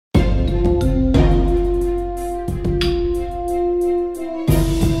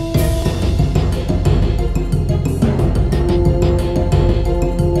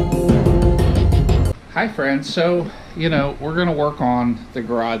and so, you know, we're going to work on the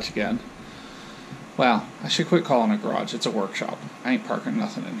garage again. Well, I should quit calling it garage. It's a workshop. I ain't parking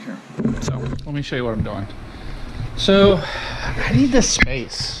nothing in here. So, let me show you what I'm doing. So, I need this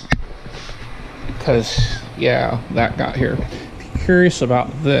space. Because, yeah, that got here. If you're curious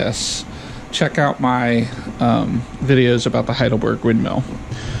about this, check out my videos about the Heidelberg windmill.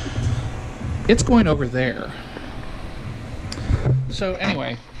 It's going over there. So,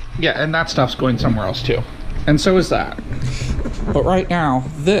 anyway, yeah, and that stuff's going somewhere else too. And so is that. But right now,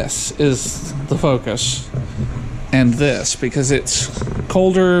 this is the focus. And this, because it's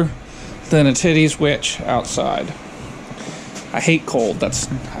colder than a titty's witch outside. I hate cold.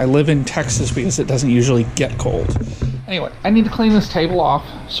 I live in Texas because it doesn't usually get cold. Anyway, I need to clean this table off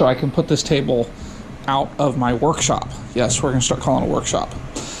so I can put this table out of my workshop. Yes, we're going to start calling it a workshop.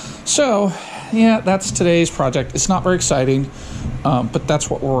 So, yeah, that's today's project. It's not very exciting, but that's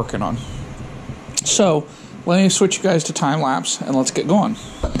what we're working on. So, let me switch you guys to time lapse and let's get going.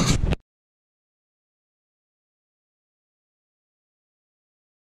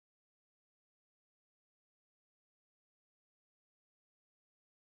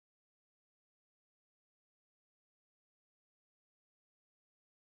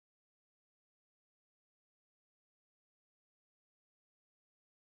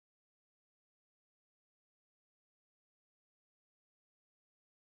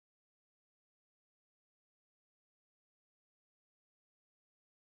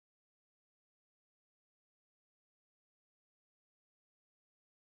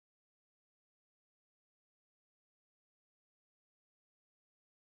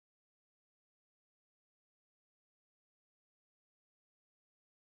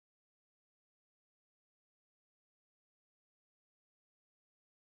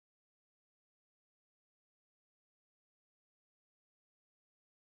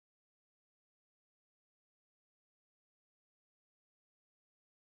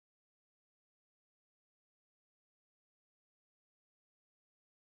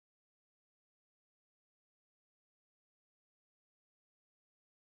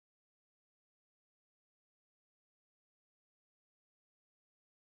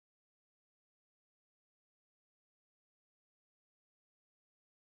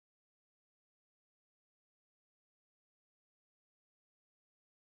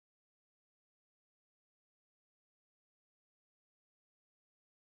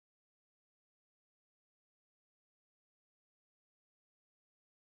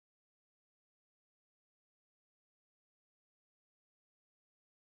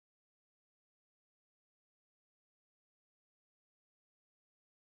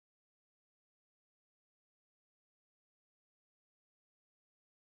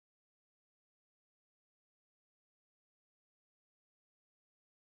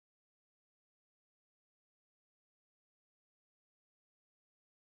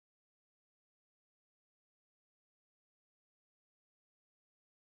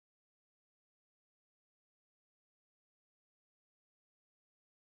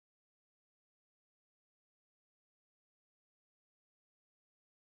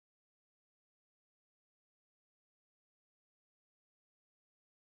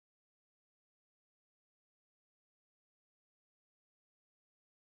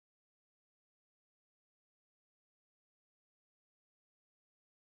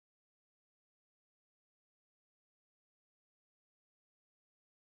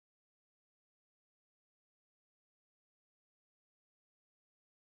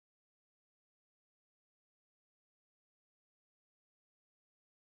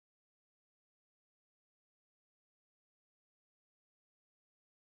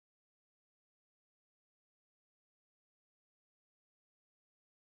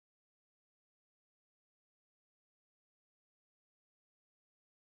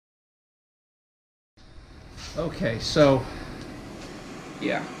 Okay, so,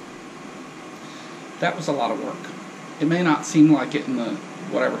 yeah, that was a lot of work. It may not seem like it in the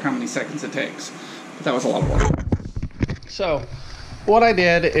how many seconds it takes, but that was a lot of work. So, what I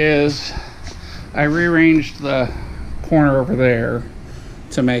did is I rearranged the corner over there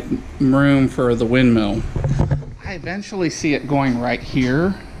to make room for the windmill. I eventually see it going right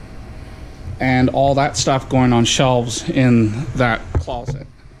here and all that stuff going on shelves in that closet.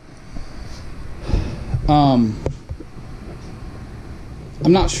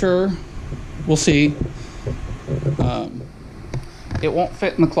 I'm not sure. We'll see. It won't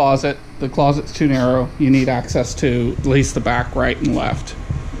fit in the closet. The closet's too narrow. You need access to at least the back right and left,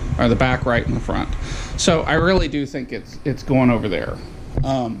 or the back right and the front. So I really do think it's going over there.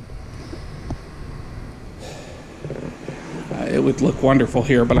 It would look wonderful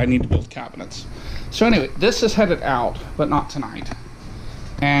here, but I need to build cabinets. So anyway, this is headed out, but not tonight.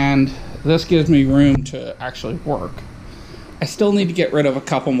 And this gives me room to actually work. I still need to get rid of a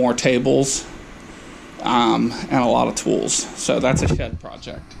couple more tables and a lot of tools. So that's a shed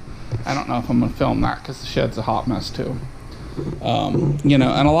project. I don't know if I'm going to film that because the shed's a hot mess too. You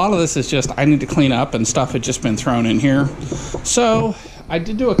know, and a lot of this is just I need to clean up, and stuff had just been thrown in here. So I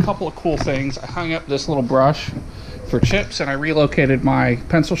did do a couple of cool things. I hung up this little brush for chips, and I relocated my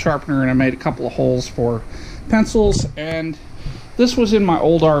pencil sharpener, and I made a couple of holes for pencils. And this was in my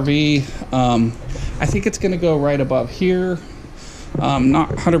old RV. I think it's going to go right above here. I'm not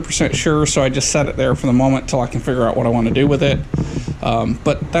 100% sure, so I just set it there for the moment till I can figure out what I want to do with it.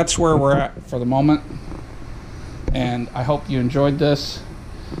 But that's where we're at for the moment. And I hope you enjoyed this.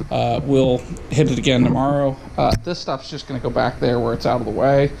 We'll hit it again tomorrow. This stuff's just going to go back there where it's out of the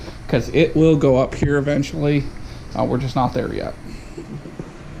way, because it will go up here eventually. We're just not there yet.